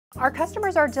Our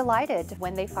customers are delighted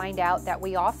when they find out that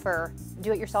we offer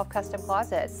do-it-yourself custom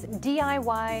closets.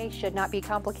 DIY should not be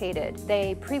complicated.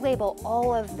 They pre-label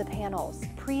all of the panels,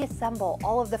 pre-assemble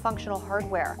all of the functional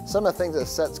hardware. Some of the things that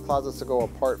sets Closets to Go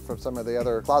apart from some of the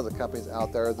other closet companies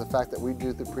out there is the fact that we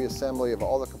do the pre-assembly of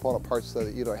all the component parts so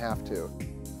that you don't have to.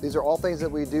 These are all things that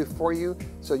we do for you,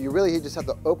 so you really just have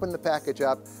to open the package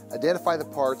up, identify the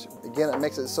parts. Again, it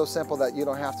makes it so simple that you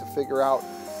don't have to figure out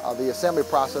the assembly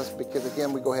process, because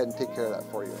again, we go ahead and take care of that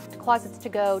for you. Closets to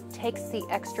Go takes the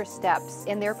extra steps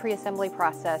in their pre-assembly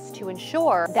process to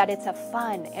ensure that it's a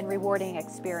fun and rewarding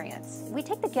experience. We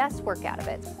take the guesswork out of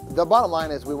it. The bottom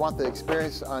line is we want the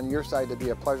experience on your side to be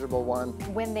a pleasurable one.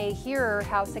 When they hear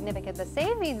how significant the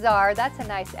savings are, that's a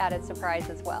nice added surprise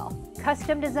as well.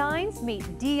 Custom designs meet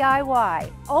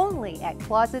DIY only at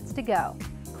Closets to Go.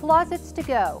 Closets to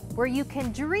Go, where you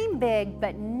can dream big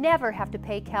but never have to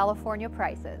pay California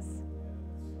prices.